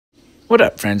What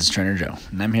up, friends? It's Trainer Joe,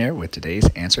 and I'm here with today's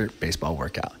answer baseball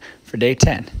workout. For day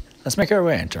 10, let's make our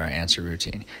way into our answer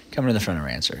routine. Come to the front of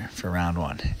our answer for round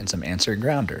 1 and some answer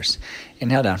grounders.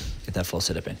 Inhale down, get that full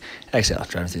sit-up in. Exhale,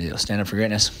 driving through the heel. Stand up for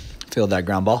greatness. Feel that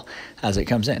ground ball as it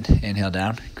comes in. Inhale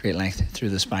down, create length through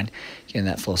the spine, getting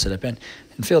that full sit-up in.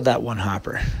 And feel that one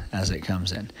hopper as it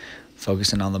comes in.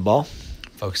 Focusing on the ball,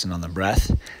 focusing on the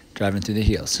breath, driving through the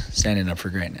heels, standing up for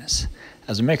greatness.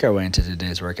 As we make our way into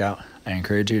today's workout, I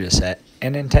encourage you to set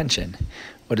an intention.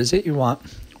 What is it you want?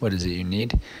 What is it you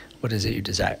need? What is it you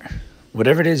desire?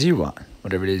 Whatever it is you want,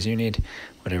 whatever it is you need,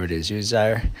 whatever it is you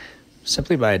desire,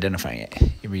 simply by identifying it,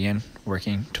 you begin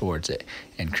working towards it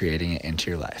and creating it into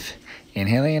your life.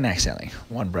 Inhaling and exhaling,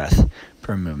 one breath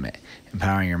per movement,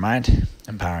 empowering your mind,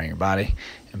 empowering your body,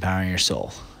 empowering your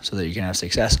soul, so that you can have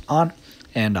success on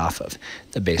and off of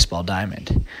the baseball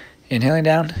diamond. Inhaling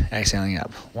down, exhaling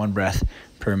up, one breath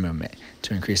per movement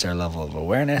to increase our level of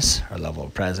awareness, our level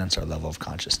of presence, our level of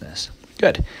consciousness.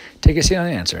 Good. Take a seat on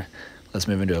the answer. Let's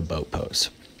move into a boat pose.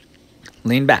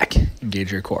 Lean back,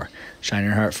 engage your core, shine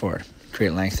your heart forward,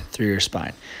 create length through your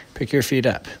spine. Pick your feet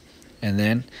up, and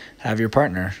then have your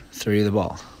partner throw you the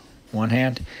ball. One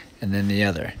hand and then the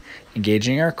other.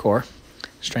 Engaging our core,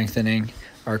 strengthening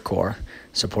our core,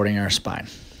 supporting our spine.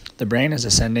 The brain is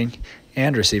a sending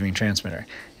and receiving transmitter,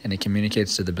 and it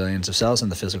communicates to the billions of cells in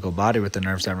the physical body with the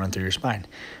nerves that run through your spine.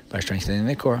 By strengthening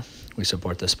the core, we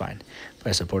support the spine.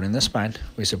 By supporting the spine,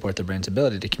 we support the brain's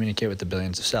ability to communicate with the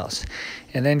billions of cells.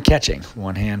 And then catching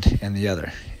one hand and the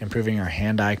other, improving our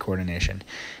hand-eye coordination,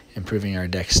 improving our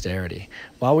dexterity,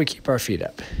 while we keep our feet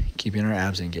up, keeping our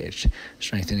abs engaged,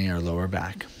 strengthening our lower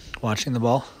back, watching the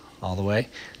ball all the way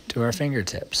to our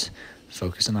fingertips,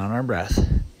 focusing on our breath,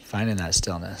 finding that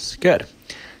stillness. Good.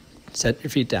 Set your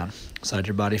feet down, slide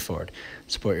your body forward,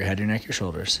 support your head, your neck, your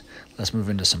shoulders. Let's move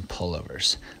into some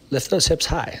pullovers. Lift those hips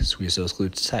high, squeeze those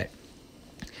glutes tight.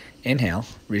 Inhale,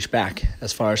 reach back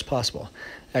as far as possible.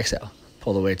 Exhale,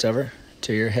 pull the weights over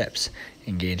to your hips,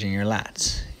 engaging your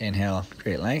lats. Inhale,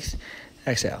 create length.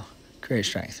 Exhale, create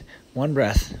strength. One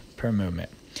breath per movement.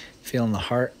 Feeling the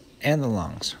heart and the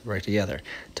lungs work together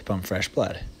to pump fresh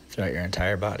blood throughout your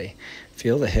entire body.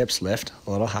 Feel the hips lift a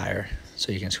little higher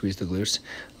so you can squeeze the glutes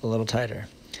a little tighter.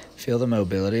 Feel the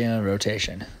mobility and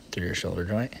rotation through your shoulder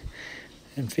joint,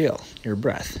 and feel your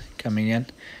breath coming in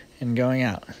and going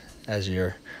out as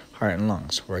your heart and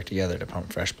lungs work together to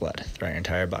pump fresh blood throughout your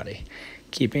entire body.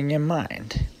 Keeping in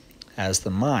mind, as the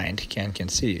mind can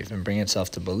conceive and bring itself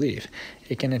to believe,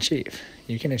 it can achieve.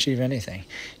 You can achieve anything.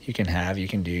 You can have, you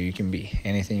can do, you can be.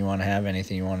 Anything you want to have,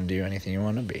 anything you want to do, anything you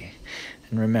want to be.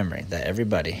 And remembering that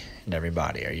everybody and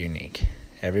everybody are unique.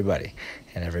 Everybody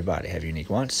and everybody have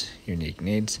unique wants, unique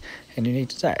needs, and unique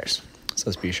desires. So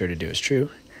let's be sure to do what's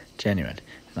true, genuine,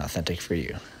 and authentic for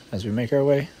you as we make our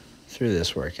way through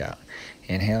this workout.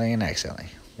 Inhaling and exhaling,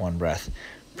 one breath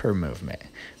per movement.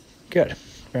 Good.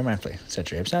 Very mindfully.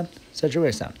 Set your hips down, set your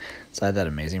waist down. Slide that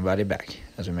amazing body back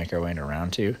as we make our way into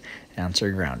round 2, answer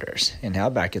grounders. Inhale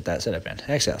back, get that set up in.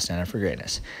 Exhale, stand up for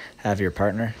greatness. Have your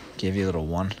partner give you a little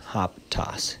one-hop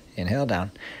toss. Inhale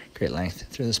down, create length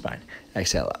through the spine.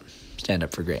 Exhale up, stand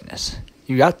up for greatness.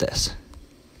 You got this.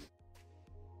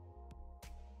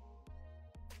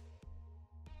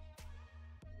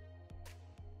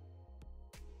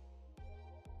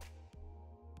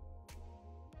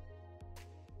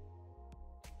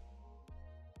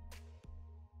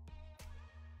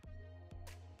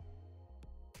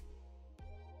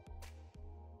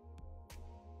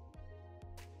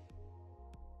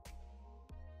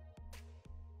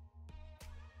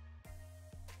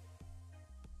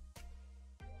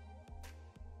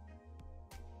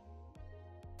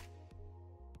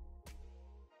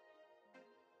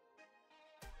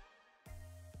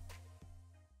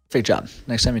 Great job.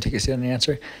 Next time you take a seat on the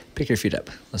answer, pick your feet up.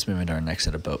 Let's move into our next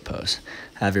set of boat pose.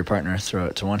 Have your partner throw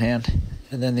it to one hand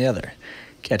and then the other,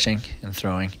 catching and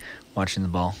throwing, watching the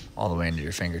ball all the way into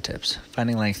your fingertips,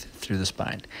 finding length through the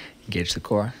spine. Engage the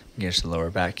core, engage the lower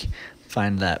back,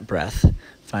 find that breath,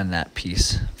 find that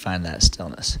peace, find that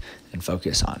stillness, and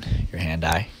focus on your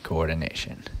hand-eye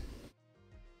coordination.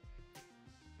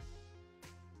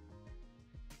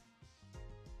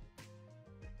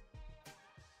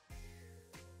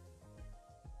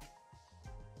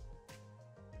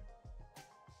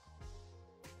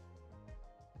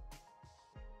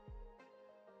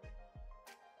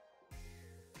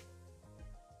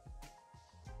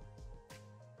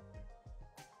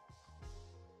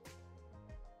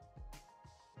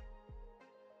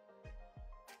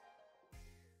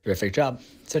 Terrific job.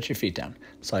 Set your feet down.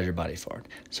 Slide your body forward.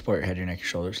 Support your head, your neck, your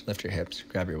shoulders. Lift your hips.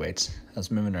 Grab your weights. Let's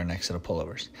move into our next set of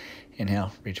pullovers.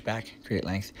 Inhale, reach back, create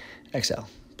length. Exhale,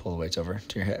 pull the weights over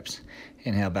to your hips.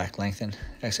 Inhale, back, lengthen.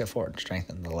 Exhale, forward.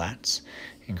 Strengthen the lats,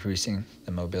 increasing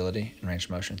the mobility and range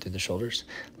of motion through the shoulders.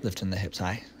 Lifting the hips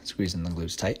high, squeezing the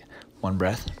glutes tight. One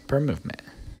breath per movement.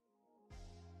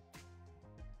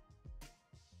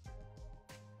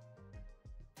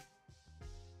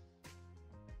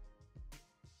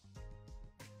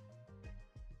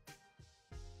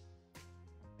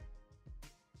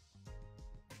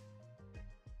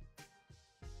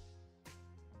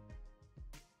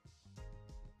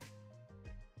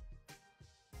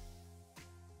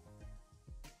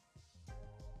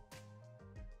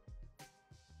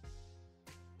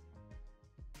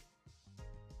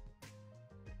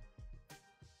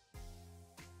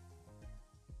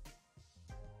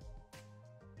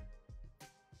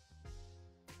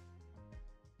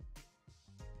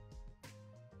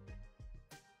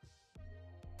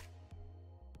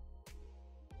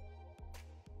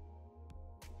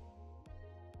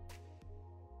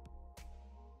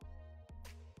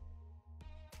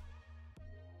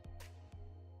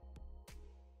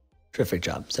 Terrific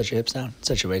job. Set your hips down,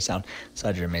 set your weights down,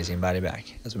 slide your amazing body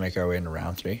back as we make our way into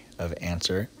round 3 of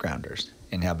answer grounders.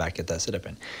 Inhale back, get that sit up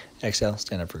in. Exhale,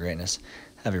 stand up for greatness.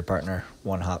 Have your partner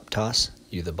one hop toss,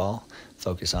 you the ball.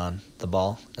 Focus on the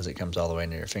ball as it comes all the way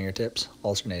into your fingertips,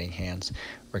 alternating hands,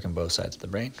 working both sides of the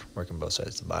brain, working both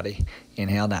sides of the body.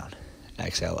 Inhale down,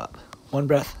 exhale up. One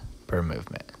breath per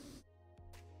movement.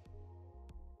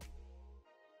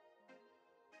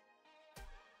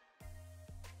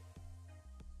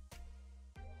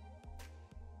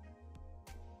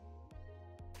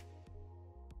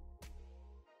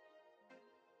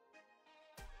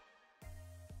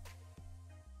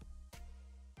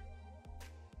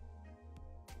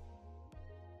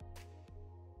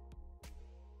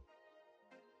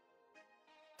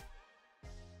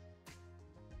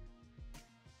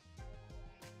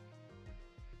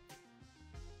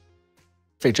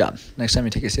 Great job. Next time you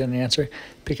take a seat on your answer,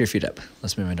 pick your feet up.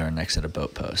 Let's move into our next set of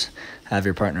boat pose. Have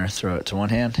your partner throw it to one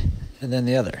hand and then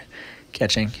the other,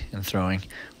 catching and throwing,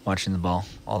 watching the ball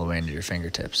all the way into your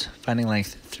fingertips, finding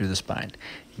length through the spine.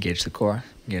 Engage the core,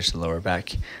 engage the lower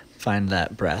back, find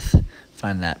that breath,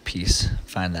 find that peace,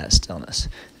 find that stillness,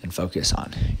 and focus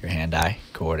on your hand-eye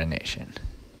coordination.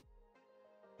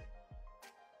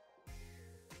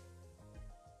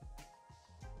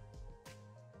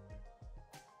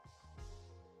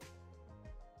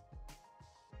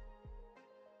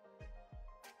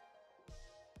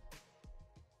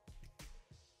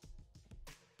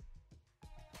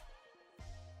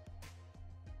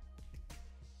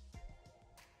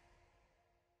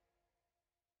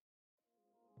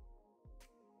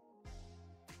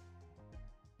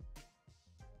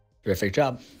 Terrific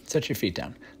job. Set your feet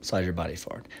down. Slide your body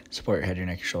forward. Support your head, your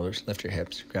neck, your shoulders. Lift your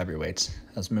hips. Grab your weights.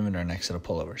 Let's move into our next set of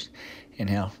pullovers.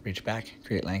 Inhale, reach back,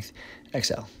 create length.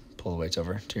 Exhale, pull the weights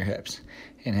over to your hips.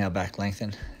 Inhale, back,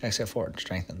 lengthen. Exhale, forward.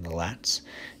 Strengthen the lats,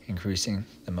 increasing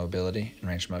the mobility and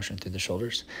range of motion through the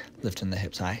shoulders. Lifting the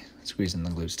hips high, squeezing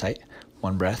the glutes tight.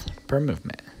 One breath per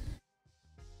movement.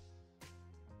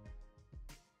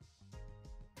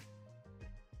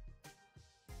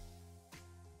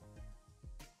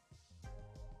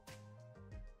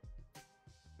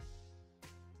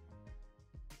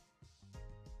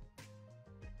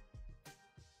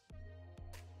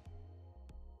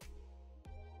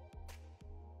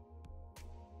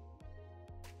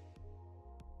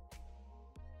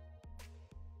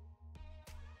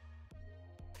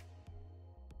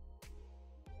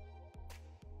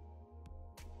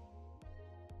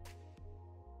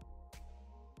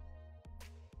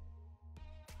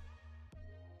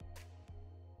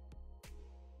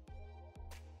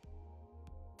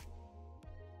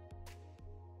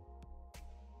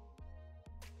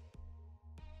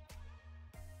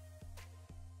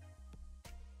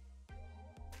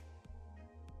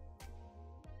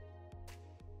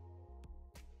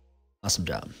 Awesome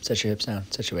job. Set your hips down,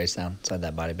 set your weights down, slide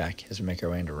that body back as we make our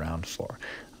way into round 4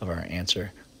 of our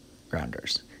answer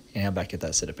grounders. Inhale back, get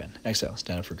that sit up in. Exhale,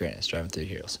 stand up for greatness, driving through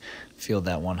your heels. Feel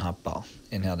that one hop ball.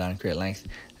 Inhale down, create length.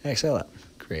 Exhale up,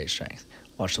 create strength.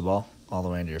 Watch the ball all the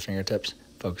way into your fingertips.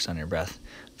 Focus on your breath.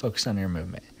 Focus on your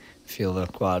movement. Feel the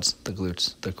quads, the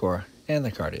glutes, the core, and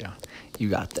the cardio. You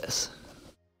got this.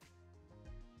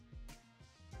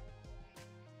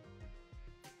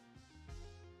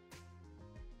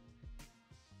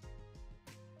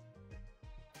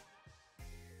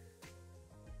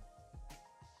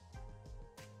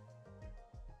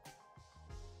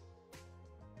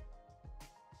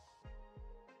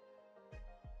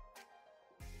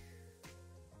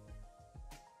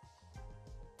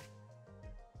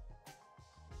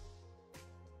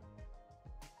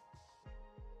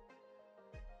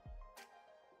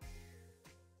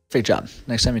 Great job.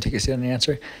 Next time you take a seat on your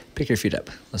answer, pick your feet up.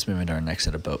 Let's move into our next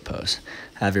set of boat pose.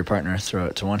 Have your partner throw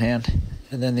it to one hand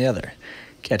and then the other,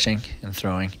 catching and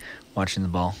throwing, watching the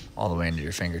ball all the way into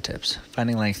your fingertips,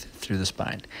 finding length through the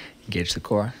spine. Engage the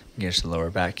core, engage the lower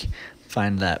back,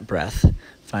 find that breath,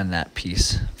 find that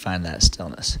peace, find that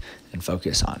stillness, and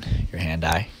focus on your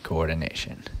hand-eye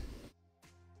coordination.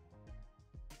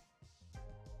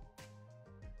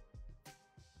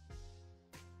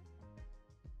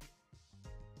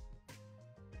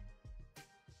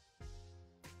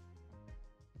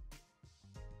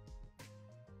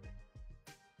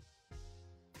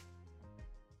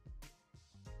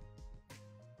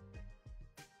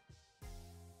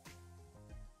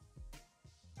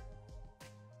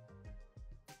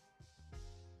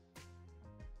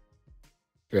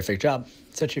 Terrific job.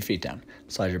 Set your feet down.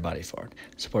 Slide your body forward.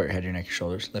 Support your head, your neck, your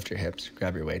shoulders. Lift your hips.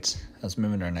 Grab your weights. Let's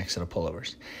move into our next set of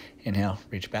pullovers. Inhale,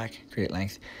 reach back, create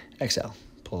length. Exhale,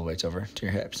 pull the weights over to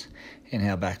your hips.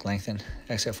 Inhale, back, lengthen.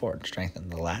 Exhale, forward. Strengthen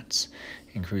the lats,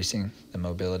 increasing the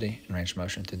mobility and range of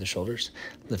motion through the shoulders.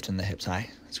 Lifting the hips high,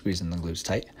 squeezing the glutes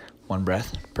tight. One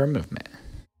breath per movement.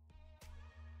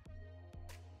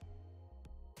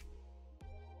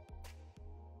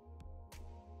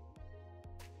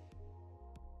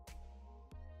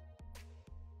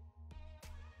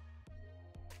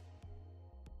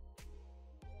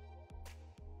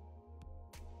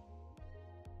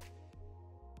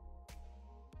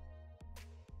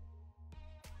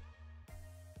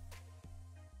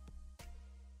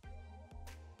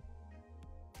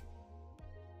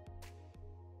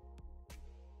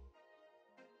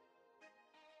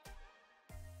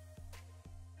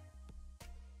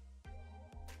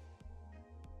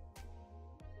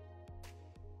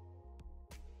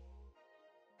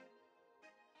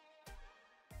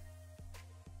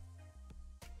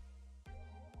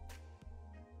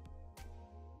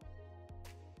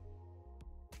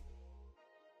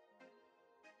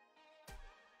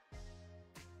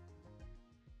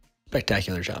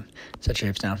 Spectacular job. Set your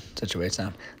hips down, set your weights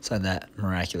down, slide that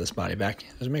miraculous body back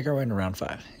as we make our way into round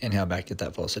 5. Inhale back, get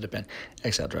that full sit-up in.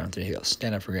 Exhale, drive through your heels.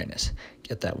 Stand up for greatness.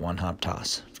 Get that one hop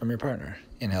toss from your partner.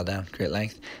 Inhale down, create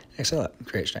length. Exhale up,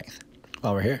 create strength.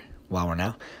 While we're here, while we're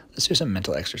now, let's do some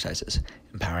mental exercises,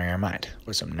 empowering our mind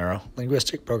with some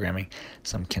neuro-linguistic programming,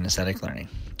 some kinesthetic learning,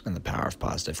 and the power of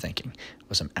positive thinking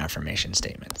with some affirmation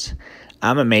statements.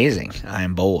 I'm amazing. I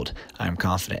am bold. I am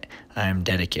confident. I am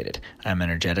dedicated. I am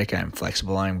energetic. I am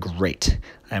flexible. I am great.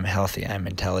 I am healthy. I am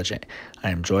intelligent. I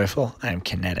am joyful. I am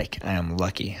kinetic. I am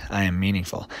lucky. I am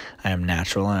meaningful. I am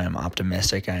natural. I am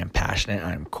optimistic. I am passionate.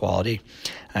 I am quality.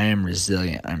 I am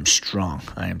resilient. I am strong.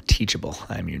 I am teachable.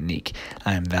 I am unique.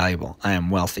 I am valuable. I am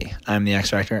wealthy. I am the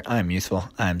X Factor. I am youthful.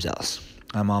 I am zealous.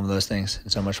 I'm all of those things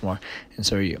and so much more, and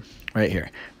so are you, right here,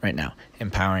 right now,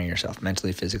 empowering yourself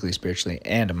mentally, physically, spiritually,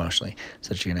 and emotionally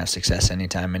so that you can have success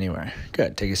anytime, anywhere.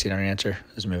 Good. Take a seat on your answer.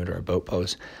 Let's move into our boat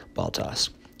pose, ball toss.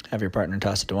 Have your partner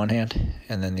toss it to one hand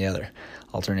and then the other,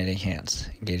 alternating hands,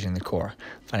 engaging the core,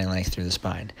 finding length through the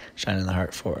spine, shining the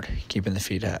heart forward, keeping the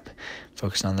feet up,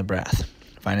 focusing on the breath,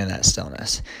 finding that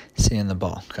stillness, seeing the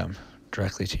ball come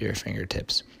directly to your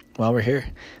fingertips. While we're here,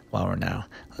 while we're now,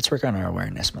 let's work on our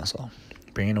awareness muscle.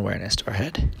 Bringing awareness to our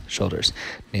head, shoulders,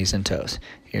 knees and toes,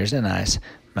 ears and eyes,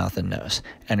 mouth and nose.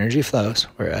 Energy flows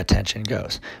where attention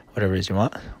goes. Whatever it is you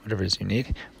want, whatever it is you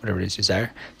need, whatever it is you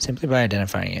desire, simply by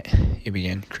identifying it, you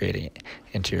begin creating it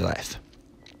into your life.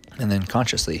 And then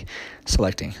consciously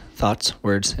selecting thoughts,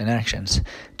 words, and actions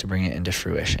to bring it into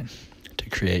fruition, to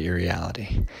create your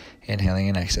reality. Inhaling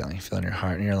and exhaling, feeling your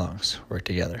heart and your lungs work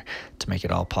together to make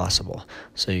it all possible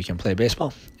so you can play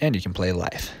baseball and you can play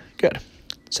life. Good.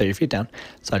 Set your feet down,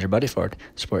 slide your body forward,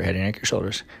 support your head and neck, your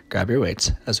shoulders, grab your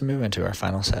weights as we move into our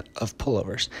final set of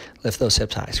pullovers. Lift those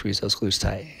hips high, squeeze those glutes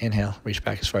tight. Inhale, reach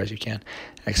back as far as you can.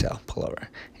 Exhale, pull over.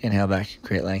 Inhale back,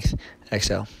 create length.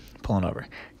 Exhale, pulling over,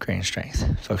 creating strength.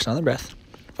 Focus on the breath,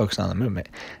 focus on the movement,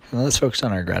 and then let's focus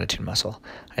on our gratitude muscle,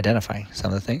 identifying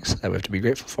some of the things that we have to be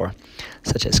grateful for,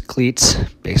 such as cleats,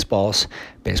 baseballs,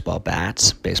 baseball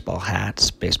bats, baseball hats,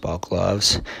 baseball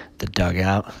gloves, the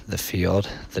dugout, the field,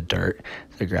 the dirt,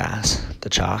 the grass, the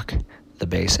chalk, the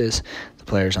bases, the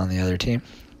players on the other team,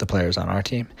 the players on our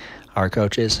team, our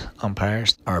coaches,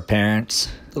 umpires, our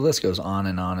parents. The list goes on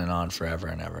and on and on forever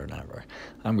and ever and ever.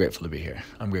 I'm grateful to be here.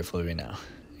 I'm grateful to be now.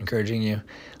 Encouraging you,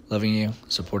 loving you,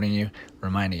 supporting you,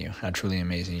 reminding you how truly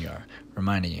amazing you are,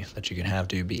 reminding you that you can have,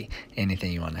 do, be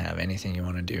anything you want to have, anything you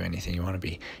want to do, anything you want to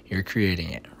be. You're creating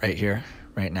it right here,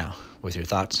 right now, with your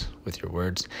thoughts, with your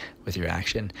words, with your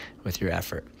action, with your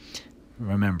effort.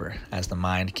 Remember, as the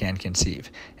mind can conceive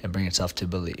and bring itself to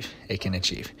believe, it can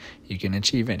achieve. You can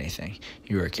achieve anything.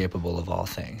 You are capable of all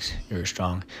things. You are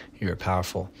strong. You are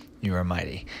powerful. You are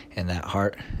mighty. And that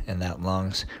heart and that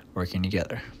lungs working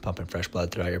together, pumping fresh blood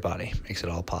throughout your body, makes it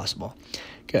all possible.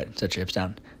 Good. Set your hips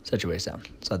down. Set your waist down.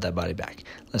 Slide that body back.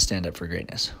 Let's stand up for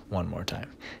greatness one more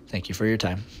time. Thank you for your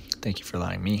time. Thank you for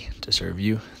allowing me to serve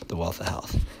you the wealth of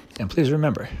health. And please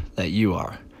remember that you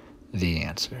are the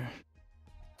answer.